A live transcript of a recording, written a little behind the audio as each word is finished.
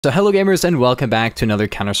So hello gamers and welcome back to another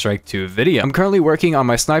Counter-Strike 2 video. I'm currently working on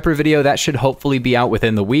my sniper video that should hopefully be out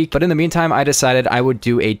within the week, but in the meantime I decided I would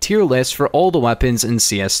do a tier list for all the weapons in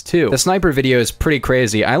CS2. The sniper video is pretty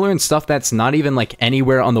crazy. I learned stuff that's not even like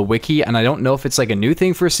anywhere on the wiki, and I don't know if it's like a new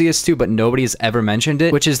thing for CS2, but nobody's ever mentioned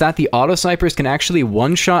it, which is that the auto snipers can actually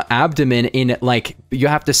one-shot abdomen in like, you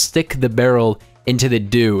have to stick the barrel into the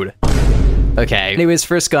dude. Okay, anyways,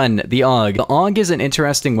 first gun, the AUG. The AUG is an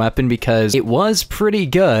interesting weapon because it was pretty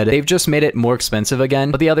good. They've just made it more expensive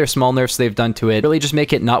again, but the other small nerfs they've done to it really just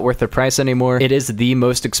make it not worth the price anymore. It is the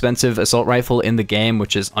most expensive assault rifle in the game,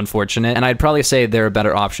 which is unfortunate, and I'd probably say there are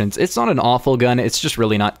better options. It's not an awful gun, it's just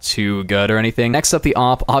really not too good or anything. Next up, the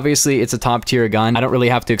AWP. Obviously, it's a top tier gun. I don't really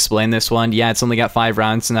have to explain this one. Yeah, it's only got 5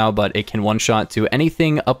 rounds now, but it can one-shot to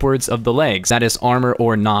anything upwards of the legs. That is armor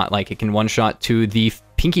or not. Like, it can one-shot to the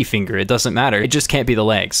pinky finger, it doesn't matter. It just can't be the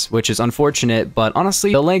legs, which is unfortunate, but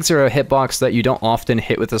honestly, the legs are a hitbox that you don't often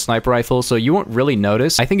hit with a sniper rifle, so you won't really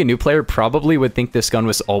notice. I think a new player probably would think this gun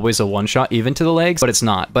was always a one-shot, even to the legs, but it's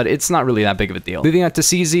not. But it's not really that big of a deal. Moving on to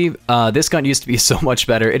CZ, this gun used to be so much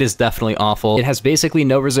better. It is definitely awful. It has basically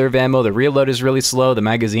no reserve ammo, the reload is really slow, the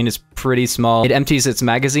magazine is pretty small. It empties its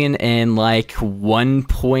magazine in like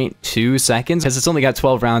 1.2 seconds, because it's only got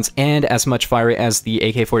 12 rounds and as much fire rate as the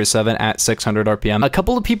AK-47 at 600 RPM. A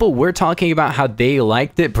couple of people were talking about how they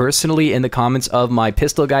liked it personally in the comments of my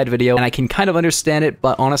pistol guide video, and I can kind of understand it,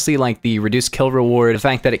 but honestly, like the reduced kill reward, the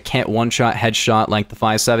fact that it can't one-shot headshot like the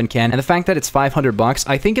 5.7 can, and the fact that it's 500 bucks,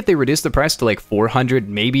 I think if they reduced the price to like 400,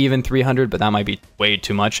 maybe even 300, but that might be way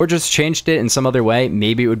too much, or just changed it in some other way,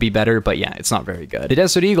 maybe it would be better, but yeah, it's not very good. The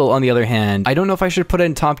Desert Eagle, on the other hand, I don't know if I should put it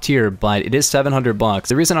in top tier, but it is 700 bucks.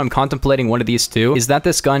 The reason I'm contemplating one of these two is that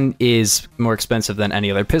this gun is more expensive than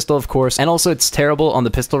any other pistol, of course, and also it's terrible on the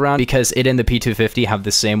pistol round because it and the P250 have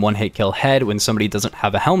the same one-hit kill head when somebody doesn't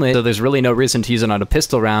have a helmet, so there's really no reason to use it on a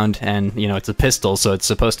pistol round, and, you know, it's a pistol, so it's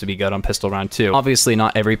supposed to be good on pistol round too. Obviously,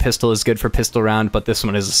 not every pistol is good for pistol round, but this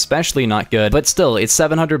one is especially not good, but still, it's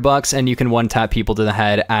 700 bucks, and you can one-tap people to the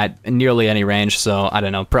head at nearly any range, so, I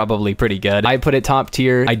don't know, probably pretty good. I put it top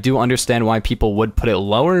tier. I do understand why people would put it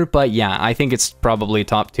lower, but yeah, I think it's probably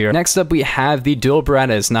top tier. Next up, we have the dual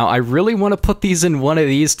Berettas. Now, I really want to put these in one of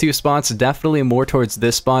these two spots, definitely more towards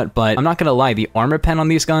this spot, but I'm not gonna lie, the armor pen on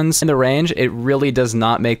these guns in the range, it really does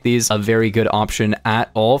not make these a very good option at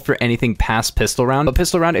all for anything past pistol round. But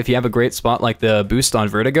pistol round, if you have a great spot like the boost on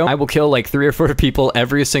Vertigo, I will kill like 3 or 4 people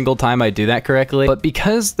every single time I do that correctly. But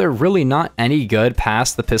because they're really not any good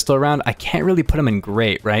past the pistol round, I can't really put them in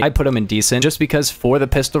great, right? I put them in decent just because for the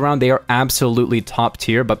pistol round, they are absolutely top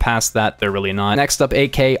tier, but past that, they're really not. Next up,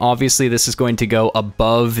 AK. Obviously, this is going to go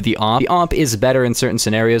above the AWP. The AWP is better in certain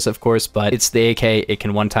scenarios, of course, but it's the AK. It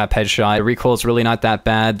can one-tap headshot. The recoil is really not that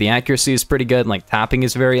bad. The accuracy is pretty good. Like, tapping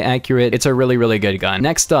is very accurate. It's a really, really good gun.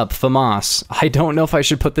 Next up, FAMAS. I don't know if I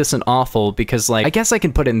should put this in awful because, like, I guess I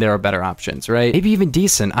can put it in there are better options, right? Maybe even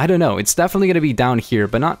decent. I don't know. It's definitely going to be down here,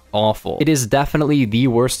 but not awful. It is definitely the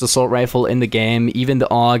worst assault rifle in the game. Even the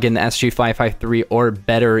AUG and the SG553 are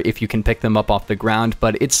better if you can pick them up off the ground,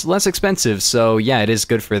 but it's less expensive, so yeah, it is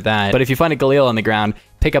good for that. But if you find a Galil on the ground,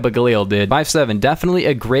 pick up a Galil, dude. 5.7, definitely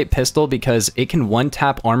a great pistol because it can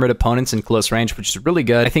one-tap armored opponents in close range, which is really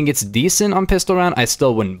good. I think it's decent on pistol round. I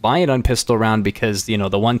still wouldn't buy it on pistol round because, you know,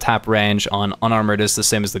 the one-tap range on unarmored is the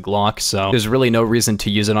same as the Glock, so there's really no reason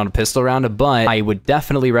to use it on a pistol round, but I would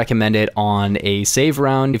definitely recommend it on a save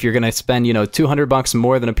round. If you're gonna spend, you know, 200 bucks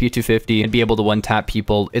more than a P250 and be able to one-tap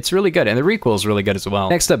people, it's really good, and the recoil is really good as well.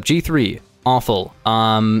 Next up, G3. Awful.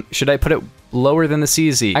 Should I put it lower than the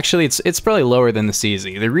CZ? Actually, it's probably lower than the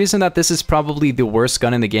CZ. The reason that this is probably the worst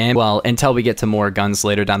gun in the game, well, until we get to more guns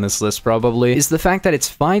later down this list probably, is the fact that it's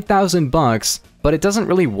 5,000 bucks, but it doesn't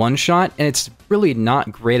really one-shot, and it's really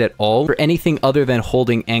not great at all for anything other than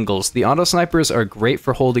holding angles. The auto snipers are great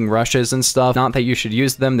for holding rushes and stuff. Not that you should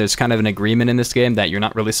use them. There's kind of an agreement in this game that you're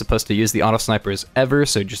not really supposed to use the auto snipers ever,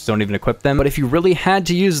 so just don't even equip them. But if you really had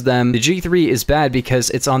to use them, the G3 is bad because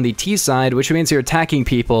it's on the T side, which means you're attacking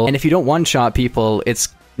people, and if you don't one-shot people, it's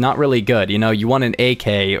not really good. You know, you want an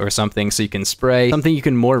AK or something so you can spray, something you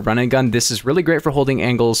can more run and gun. This is really great for holding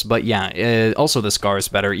angles, but yeah, also the SCAR is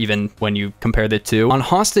better even when you compare the two. On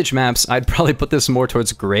hostage maps, I'd probably put this more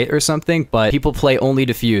towards great or something, but people play only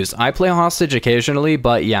defuse. I play hostage occasionally,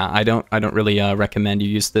 but yeah, I don't really recommend you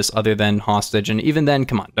use this other than hostage, and even then,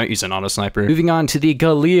 come on, don't use an auto sniper. Moving on to the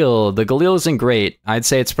Galil. The Galil isn't great. I'd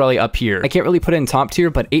say it's probably up here. I can't really put it in top tier,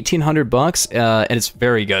 but 1,800 bucks, and it's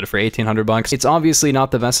very good for 1,800 bucks. It's obviously not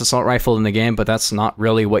the best best assault rifle in the game, but that's not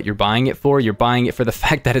really what you're buying it for. You're buying it for the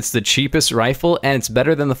fact that it's the cheapest rifle, and it's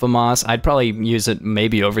better than the FAMAS. I'd probably use it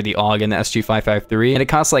maybe over the AUG and the SG553, and it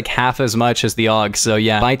costs like half as much as the AUG, so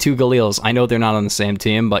yeah, buy 2 Galils. I know they're not on the same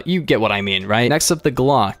team, but you get what I mean, right? Next up, the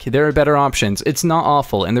Glock. There are better options. It's not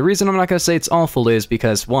awful, and the reason I'm not gonna say it's awful is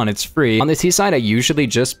because, one, it's free. On the T side, I usually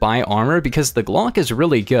just buy armor because the Glock is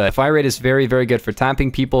really good. The fire rate is very, very good for tapping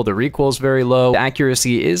people. The recoil is very low. The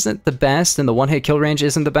accuracy isn't the best, and the one-hit kill range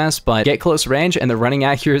isn't the best, but get close range, and the running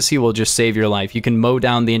accuracy will just save your life. You can mow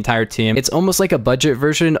down the entire team. It's almost like a budget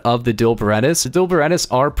version of the dual Berettas. The dual Berettas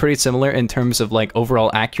are pretty similar in terms of like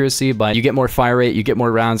overall accuracy, but you get more fire rate, you get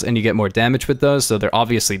more rounds, and you get more damage with those, so they're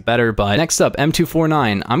obviously better. But next up,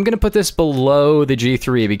 M249. I'm gonna put this below the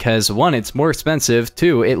G3 because, one, it's more expensive.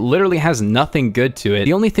 Two, it literally has nothing good to it.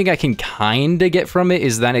 The only thing I can kinda get from it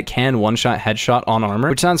is that it can one-shot headshot on armor,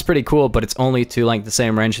 which sounds pretty cool, but it's only to like the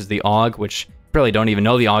same range as the AUG, which really don't even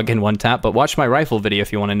know the AUG in one tap, but watch my rifle video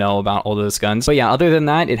if you want to know about all those guns. But yeah, other than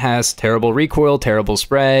that, it has terrible recoil, terrible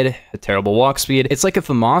spread, a terrible walk speed. It's like a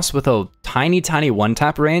FAMAS with a tiny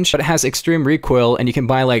one-tap range, but it has extreme recoil, and you can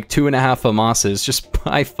buy like 2.5 FAMASs. Just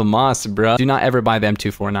buy FAMAS, bro. Do not ever buy the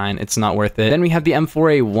M249. It's not worth it. Then we have the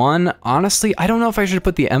M4A1. Honestly, I don't know if I should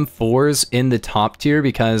put the M4s in the top tier,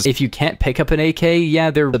 because if you can't pick up an AK,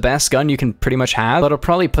 yeah, they're the best gun you can pretty much have, but I'll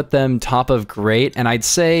probably put them top of great, and I'd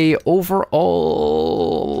say overall,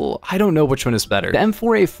 I don't know which one is better. The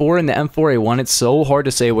M4A4 and the M4A1, it's so hard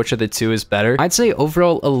to say which of the two is better. I'd say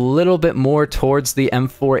overall a little bit more towards the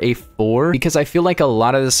M4A4, because I feel like a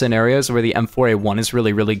lot of the scenarios where the M4A1 is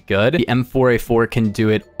really, really good, the M4A4 can do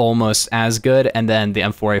it almost as good, and then the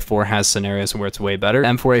M4A4 has scenarios where it's way better.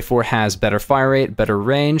 M4A4 has better fire rate, better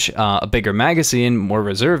range, a bigger magazine, more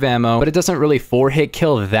reserve ammo, but it doesn't really 4-hit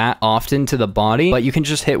kill that often to the body, but you can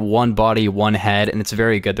just hit one body, one head, and it's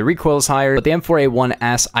very good. The recoil is higher, but the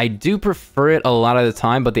M4A1S, I do prefer it a lot of the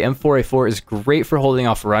time, but the M4A4 is great for holding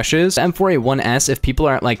off rushes. The M4A1S, if people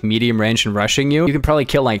aren't like medium range and rushing you, you can probably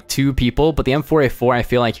kill like 2 people, but the M4A4, I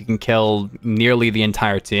feel like you can kill nearly the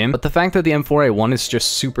entire team. But the fact that the M4A1 is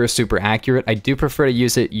just super accurate, I do prefer to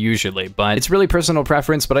use it usually, but it's really personal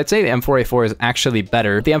preference, but I'd say the M4A4 is actually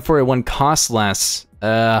better. The M4A1 costs less.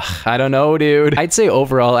 I don't know, dude. I'd say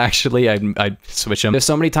overall, actually, I'd switch them. There's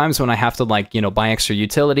so many times when I have to, like, you know, buy extra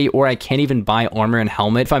utility, or I can't even buy armor and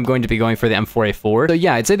helmet if I'm going to be going for the M4A4. So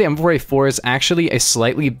yeah, I'd say the M4A4 is actually a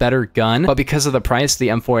slightly better gun, but because of the price, the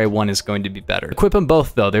M4A1 is going to be better. Equip them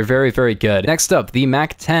both, though. They're very good. Next up, the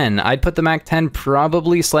MAC-10. I'd put the MAC-10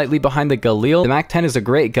 probably slightly behind the Galil. The MAC-10 is a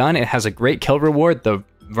great gun. It has a great kill reward. The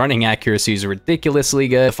running accuracy is ridiculously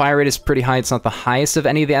good. The fire rate is pretty high. It's not the highest of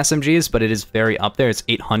any of the SMGs, but it is very up there. It's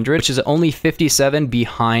 800, which is only 57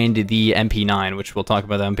 behind the MP9, which we'll talk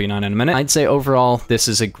about the MP9 in a minute. I'd say overall, this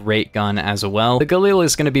is a great gun as well. The Galil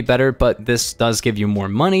is going to be better, but this does give you more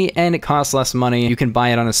money, and it costs less money. You can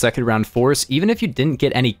buy it on a second round force, even if you didn't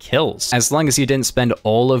get any kills. As long as you didn't spend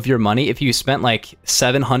all of your money, if you spent like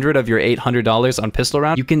 700 of your $800 on pistol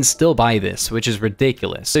round, you can still buy this, which is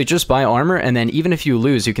ridiculous. So you just buy armor, and then even if you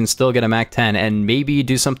lose, you can still get a MAC-10 and maybe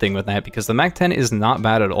do something with that, because the MAC-10 is not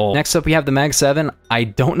bad at all. Next up, we have the Mag-7. I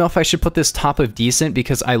don't know if I should put this top of decent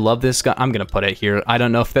because I love this gun. I'm gonna put it here. I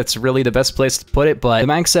don't know if that's really the best place to put it, but the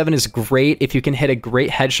Mag-7 is great if you can hit a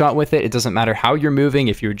great headshot with it. It doesn't matter how you're moving,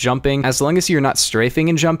 if you're jumping. As long as you're not strafing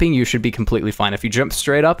and jumping, you should be completely fine. If you jump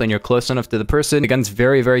straight up and you're close enough to the person, the gun's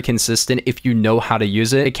very consistent if you know how to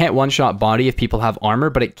use it. It can't one-shot body if people have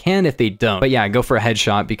armor, but it can if they don't. But yeah, go for a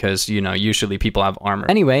headshot because, you know, usually people have armor.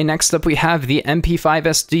 Anyway, next up we have the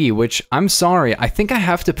MP5SD, which I'm sorry, I think I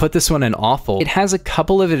have to put this one in awful. It has a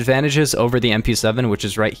couple of advantages over the MP7, which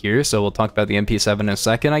is right here, so we'll talk about the MP7 in a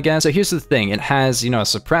second, I guess. So here's the thing, it has, you know, a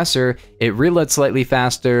suppressor, it reloads slightly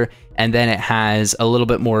faster, and then it has a little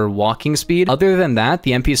bit more walking speed. Other than that,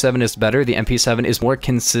 the MP7 is better. The MP7 is more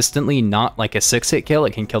consistently not like a 6-hit kill.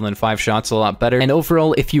 It can kill in 5 shots a lot better. And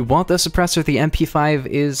overall, if you want the suppressor, the MP5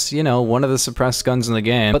 is, you know, one of the suppressed guns in the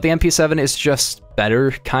game. But the MP7 is just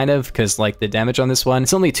better, kind of, because like the damage on this one,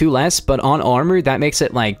 it's only 2 less, but on armor, that makes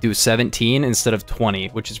it like do 17 instead of 20,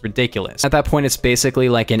 which is ridiculous. At that point, it's basically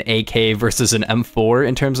like an AK versus an M4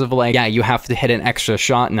 in terms of like, yeah, you have to hit an extra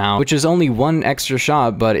shot now, which is only 1 extra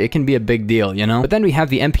shot, but it can be be a big deal, you know? But then we have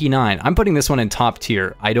the MP9. I'm putting this one in top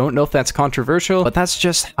tier. I don't know if that's controversial, but that's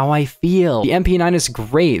just how I feel. The MP9 is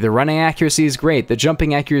great. The running accuracy is great. The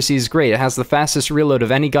jumping accuracy is great. It has the fastest reload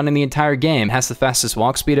of any gun in the entire game. It has the fastest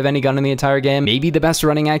walk speed of any gun in the entire game. Maybe the best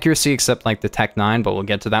running accuracy, except like the Tech 9, but we'll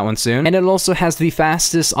get to that one soon. And it also has the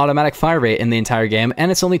fastest automatic fire rate in the entire game,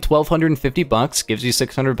 and it's only 1,250 bucks, gives you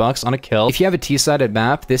 600 bucks on a kill. If you have a T-sided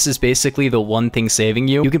map, this is basically the one thing saving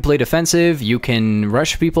you. You can play defensive, you can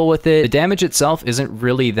rush people with it. The damage itself isn't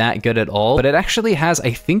really that good at all, but it actually has,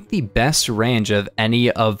 I think, the best range of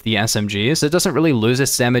any of the SMGs. It doesn't really lose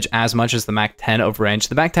its damage as much as the MAC-10 over range.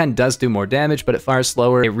 The MAC-10 does do more damage, but it fires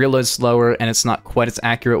slower, it reloads slower, and it's not quite as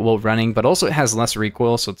accurate while running, but also it has less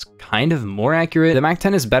recoil, so it's kind of more accurate. The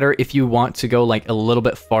MAC-10 is better if you want to go like a little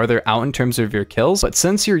bit farther out in terms of your kills, but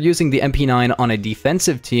since you're using the MP9 on a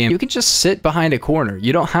defensive team, you can just sit behind a corner.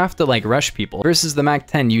 You don't have to like rush people. Versus the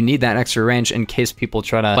MAC-10, you need that extra range in case people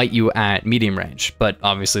try to fight you at medium range, but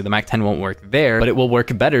obviously the MAC-10 won't work there, but it will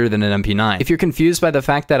work better than an MP9. If you're confused by the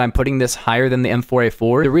fact that I'm putting this higher than the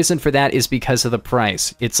M4A4, the reason for that is because of the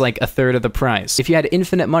price. It's like a third of the price. If you had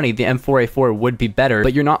infinite money, the M4A4 would be better,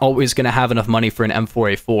 but you're not always going to have enough money for an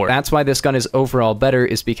M4A4. That's why this gun is overall better,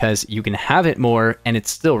 is because you can have it more and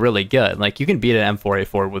it's still really good. Like, you can beat an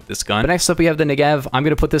M4A4 with this gun. But next up we have the Negev. I'm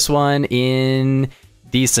going to put this one in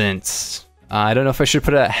decent. I don't know if I should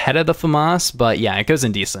put it ahead of the FAMAS, but yeah, it goes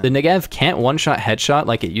in decent. The Negev can't one-shot headshot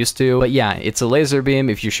like it used to, but yeah, it's a laser beam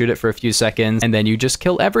if you shoot it for a few seconds, and then you just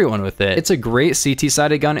kill everyone with it. It's a great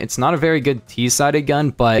CT-sided gun. It's not a very good T-sided gun,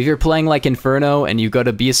 but if you're playing like Inferno and you go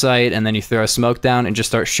to B site and then you throw a smoke down and just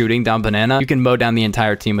start shooting down banana, you can mow down the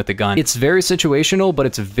entire team with the gun. It's very situational, but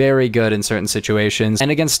it's very good in certain situations,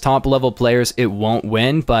 and against top-level players, it won't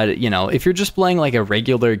win, but you know, if you're just playing like a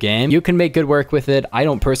regular game, you can make good work with it. I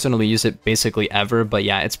don't personally use it basically ever, but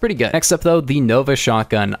yeah, it's pretty good. Next up though, the Nova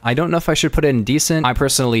shotgun. I don't know if I should put it in decent. I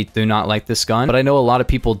personally do not like this gun, but I know a lot of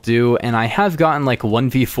people do, and I have gotten like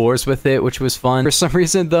 1v4s with it, which was fun. For some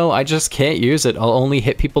reason though, I just can't use it. I'll only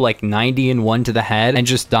hit people like 90 and 1 to the head and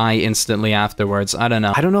just die instantly afterwards. I don't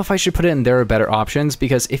know. I don't know if I should put it in there are better options,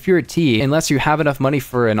 because if you're a T, unless you have enough money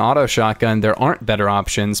for an auto shotgun, there aren't better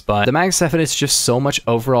options, but the Mag 7 is just so much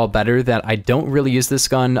overall better that I don't really use this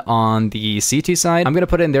gun on the CT side. I'm gonna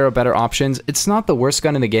put in there are better options. It's not the worst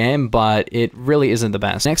gun in the game, but it really isn't the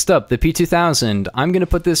best. Next up, the P2000. I'm gonna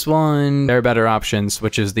put this one, there are better options,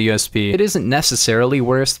 which is the USP. It isn't necessarily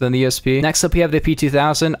worse than the USP. Next up, we have the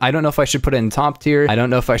P2000. I don't know if I should put it in top tier. I don't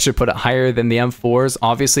know if I should put it higher than the M4s.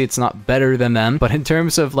 Obviously, it's not better than them, but in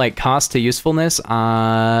terms of like cost to usefulness,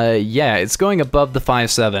 yeah, it's going above the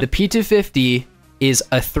 5.7. The P250 is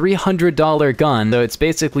a $300 gun, so it's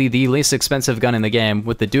basically the least expensive gun in the game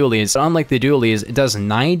with the dualies. But unlike the dualies, it does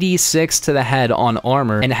 96 to the head on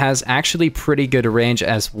armor and has actually pretty good range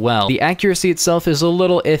as well. The accuracy itself is a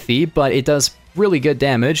little iffy, but it does really good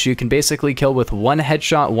damage. You can basically kill with one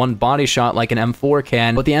headshot, one body shot like an M4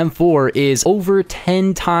 can, but the M4 is over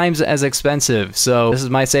 10 times as expensive. So this is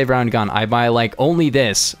my save round gun. I buy like only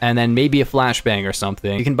this and then maybe a flashbang or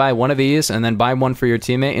something. You can buy one of these and then buy one for your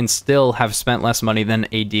teammate and still have spent less money than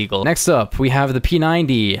a deagle. Next up, we have the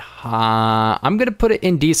P90. I'm gonna put it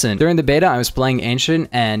in decent. During the beta, I was playing Ancient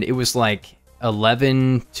and it was like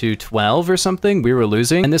 11 to 12 or something. We were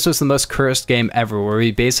losing, and this was the most cursed game ever, where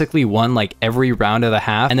we basically won like every round of the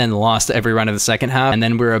half and then lost every round of the second half, and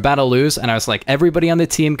then we were about to lose, and I was like, everybody on the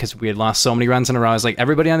team, because we had lost so many rounds in a row, I was like,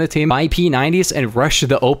 everybody on the team, buy P90s and rush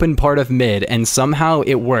the open part of mid, and somehow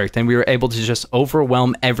it worked, and we were able to just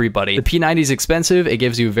overwhelm everybody. The P90 is expensive, it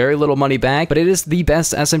gives you very little money back, but it is the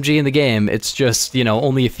best SMG in the game. It's just, you know,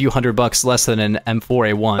 only a few $100 less than an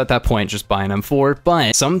M4A1. At that point, just buy an M4,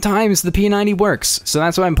 but sometimes the P90 works, so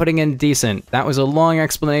that's why I'm putting in decent. That was a long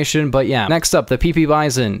explanation, but yeah. Next up, the PP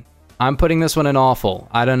Bison. I'm putting this one in awful.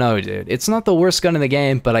 I don't know, dude. It's not the worst gun in the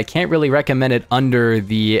game, but I can't really recommend it under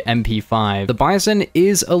the MP5. The Bison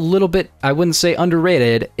is a little bit, I wouldn't say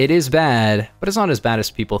underrated. It is bad, but it's not as bad as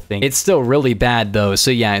people think. It's still really bad though, so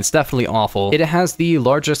yeah, it's definitely awful. It has the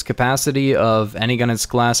largest capacity of any gun in its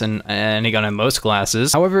class and any gun in most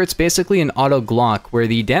classes. However, it's basically an auto Glock, where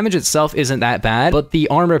the damage itself isn't that bad, but the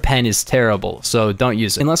armor pen is terrible, so don't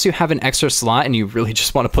use it. Unless you have an extra slot and you really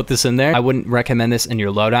just want to put this in there, I wouldn't recommend this in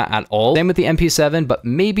your loadout at all. Same with the MP7, but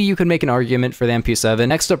maybe you could make an argument for the MP7.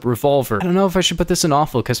 Next up, revolver. I don't know if I should put this in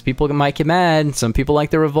awful because people might get mad. Some people like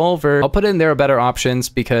the revolver. I'll put in there are better options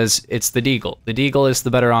because it's the deagle. The deagle is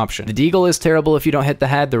the better option. The deagle is terrible if you don't hit the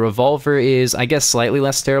head. The revolver is, I guess, slightly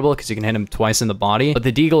less terrible because you can hit him twice in the body. But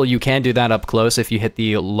the deagle, you can do that up close if you hit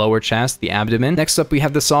the lower chest, the abdomen. Next up, we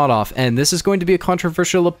have the sawed-off, and this is going to be a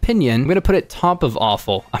controversial opinion. I'm going to put it top of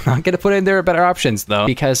awful. I'm not going to put in there are better options, though,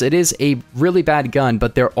 because it is a really bad gun,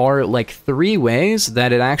 but there are like 3 ways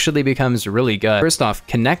that it actually becomes really good. First off,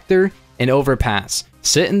 connector and overpass.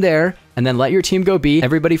 Sit in there and then let your team go B.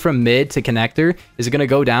 Everybody from mid to connector is going to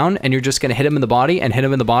go down and you're just going to hit him in the body and hit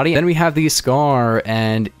him in the body. Then we have the scar,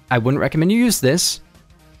 and I wouldn't recommend you use this,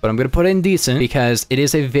 but I'm going to put in decent because it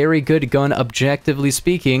is a very good gun objectively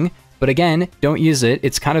speaking. But again, don't use it.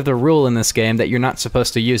 It's kind of the rule in this game that you're not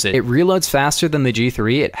supposed to use it. It reloads faster than the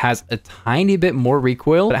G3. It has a tiny bit more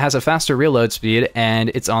recoil, but it has a faster reload speed, and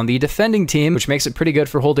it's on the defending team, which makes it pretty good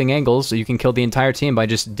for holding angles, so you can kill the entire team by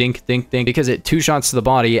just dink, dink, dink, because it 2 shots to the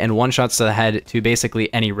body and 1 shots to the head to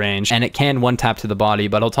basically any range, and it can 1-tap to the body,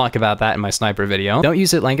 but I'll talk about that in my sniper video. Don't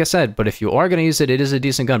use it, like I said, but if you are going to use it, it is a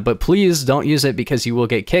decent gun, but please don't use it because you will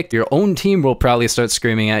get kicked. Your own team will probably start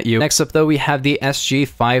screaming at you. Next up, though, we have the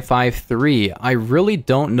SG-553. I really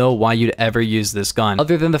don't know why you'd ever use this gun,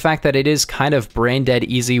 other than the fact that it is kind of brain dead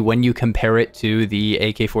easy when you compare it to the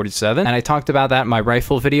AK-47. And I talked about that in my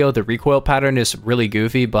rifle video. The recoil pattern is really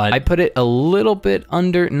goofy, but I put it a little bit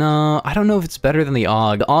under. No, I don't know if it's better than the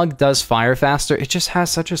AUG. The AUG does fire faster. It just has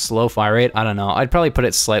such a slow fire rate. I don't know. I'd probably put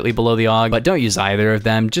it slightly below the AUG, but don't use either of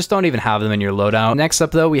them. Just don't even have them in your loadout. Next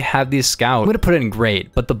up, though, we have the Scout. I'm going to put it in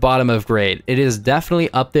great, but the bottom of great. It is definitely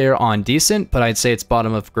up there on decent, but I'd say it's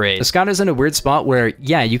bottom of great. The Scout is in a weird spot where,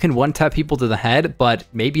 yeah, you can 1-tap people to the head, but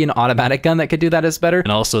maybe an automatic gun that could do that is better.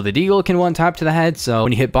 And also the deagle can 1-tap to the head, so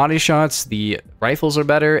when you hit body shots, the rifles are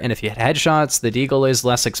better, and if you hit headshots, the deagle is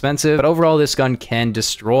less expensive. But overall, this gun can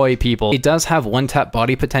destroy people. It does have 1-tap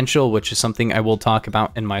body potential, which is something I will talk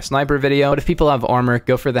about in my sniper video. But if people have armor,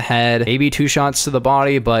 go for the head. Maybe 2 shots to the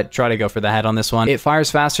body, but try to go for the head on this one. It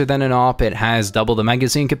fires faster than an AWP. It has double the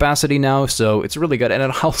magazine capacity now, so it's really good. And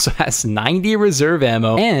it also has 90 reserve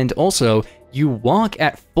ammo, and also you walk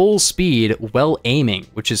at full speed while aiming,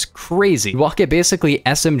 which is crazy. You walk at basically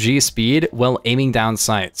SMG speed while aiming down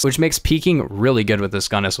sights, which makes peeking really good with this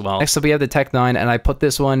gun as well. Next up, we have the Tech 9, and I put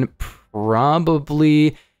this one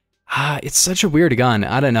probably... it's such a weird gun.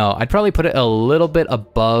 I don't know. I'd probably put it a little bit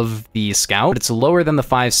above the Scout, but it's lower than the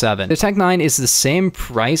 5.7. The Tech 9 is the same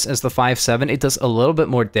price as the 5.7. It does a little bit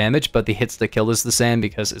more damage, but the hits to kill is the same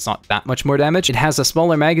because it's not that much more damage. It has a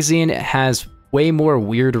smaller magazine. It has way more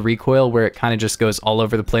weird recoil where it kind of just goes all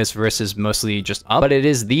over the place versus mostly just up, but it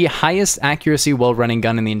is the highest accuracy while running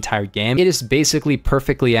gun in the entire game. It is basically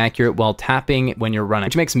perfectly accurate while tapping when you're running,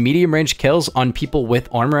 which makes medium range kills on people with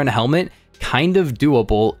armor and a helmet kind of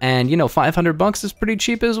doable, and you know, $500 is pretty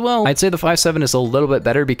cheap as well. I'd say the 5.7 is a little bit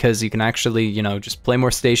better because you can actually, you know, just play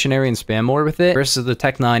more stationary and spam more with it, versus the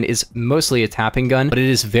Tech 9 is mostly a tapping gun, but it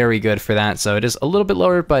is very good for that, so it is a little bit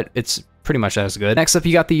lower, but it's pretty much as good. Next up,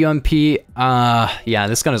 you got the UMP. Yeah,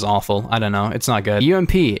 this gun is awful. I don't know. It's not good.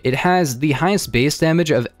 UMP, it has the highest base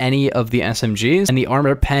damage of any of the SMGs, and the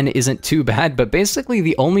armor pen isn't too bad, but basically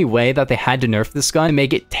the only way that they had to nerf this gun to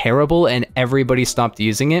make it terrible and everybody stopped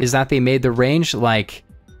using it is that they made the range like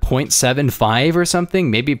 0.75 or something,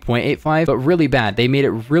 maybe 0.85, but really bad. They made it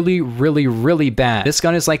really bad. This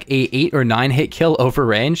gun is like a 8 or 9 hit kill over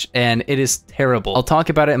range, and it is terrible. I'll talk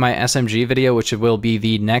about it in my SMG video, which will be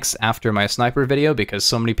the next after my sniper video because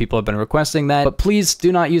so many people have been requesting that. But please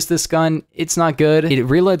do not use this gun. It's not good. It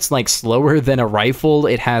reloads like slower than a rifle.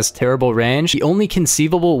 It has terrible range. The only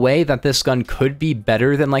conceivable way that this gun could be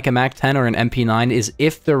better than like a MAC-10 or an MP9 is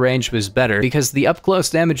if the range was better, because the up close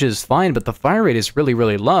damage is fine, but the fire rate is really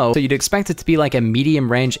low. So you'd expect it to be like a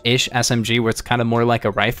medium range-ish SMG where it's kind of more like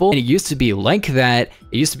a rifle. And it used to be like that.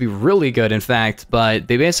 It used to be really good, in fact, but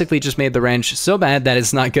they basically just made the range so bad that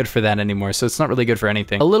it's not good for that anymore. So it's not really good for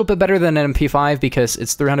anything. A little bit better than an MP5 because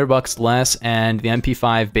it's $300 less, and the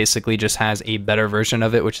MP5 basically just has a better version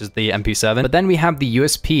of it, which is the MP7. But then we have the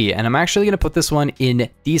USP, and I'm actually going to put this one in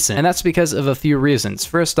decent. And that's because of a few reasons.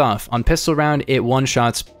 First off, on pistol round, it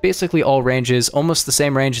one-shots basically all ranges, almost the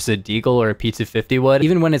same range as a Deagle or a P250 would.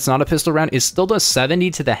 Even when it's not a pistol round, it still does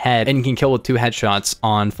 70 to the head and can kill with 2 headshots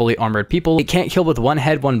on fully armored people. It can't kill with 1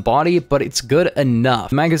 head, 1 body, but it's good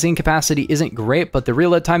enough. The magazine capacity isn't great, but the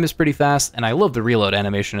reload time is pretty fast, and I love the reload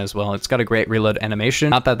animation as well. It's got a great reload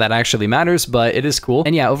animation. Not that that actually matters, but it is cool.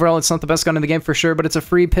 And yeah, overall, it's not the best gun in the game for sure, but it's a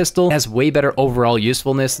free pistol. It has way better overall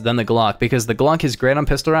usefulness than the Glock, because the Glock is great on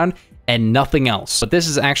pistol round, and nothing else. But this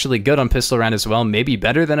is actually good on pistol round as well, maybe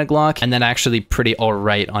better than a Glock, and then actually pretty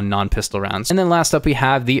alright on non-pistol rounds. And then last up we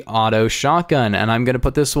have the auto shotgun, and I'm gonna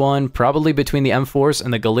put this one probably between the M4s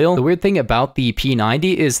and the Galil. The weird thing about the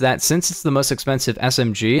P90 is that since it's the most expensive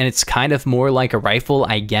SMG, and it's kind of more like a rifle,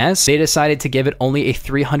 I guess, they decided to give it only a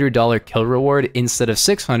 $300 kill reward instead of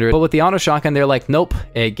 $600. But with the auto shotgun, they're like, nope,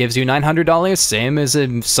 it gives you $900, same as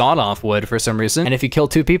a sawed-off would for some reason. And if you kill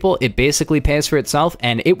 2 people, it basically pays for itself,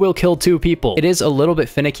 and it will kill 2 people. It is a little bit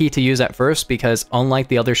finicky to use at first because unlike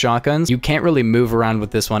the other shotguns, you can't really move around with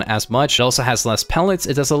this one as much. It also has less pellets,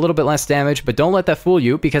 it does a little bit less damage, but don't let that fool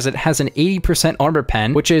you because it has an 80% armor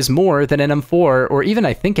pen, which is more than an M4 or even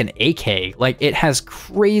I think an AK. Like, it has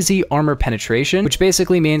crazy armor penetration, which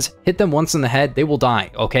basically means hit them once in the head, they will die,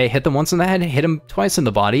 okay? Hit them once in the head, hit them twice in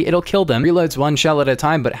the body, it'll kill them. Reloads 1 shell at a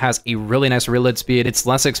time, but has a really nice reload speed. It's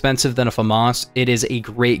less expensive than a FAMAS. It is a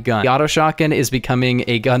great gun. The auto shotgun is becoming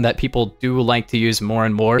a gun that people do like to use more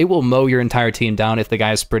and more. It will mow your entire team down if the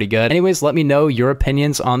guy is pretty good. Anyways, let me know your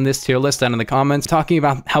opinions on this tier list down in the comments, talking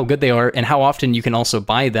about how good they are and how often you can also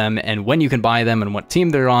buy them and when you can buy them and what team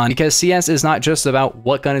they're on, because CS is not just about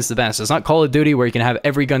what gun is the best. It's not Call of Duty where you can have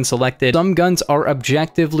every gun selected. Some guns are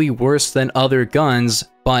objectively worse than other guns,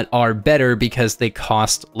 but are better because they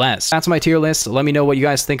cost less. That's my tier list. Let me know what you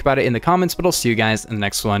guys think about it in the comments, but I'll see you guys in the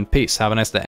next one. Peace. Have a nice day.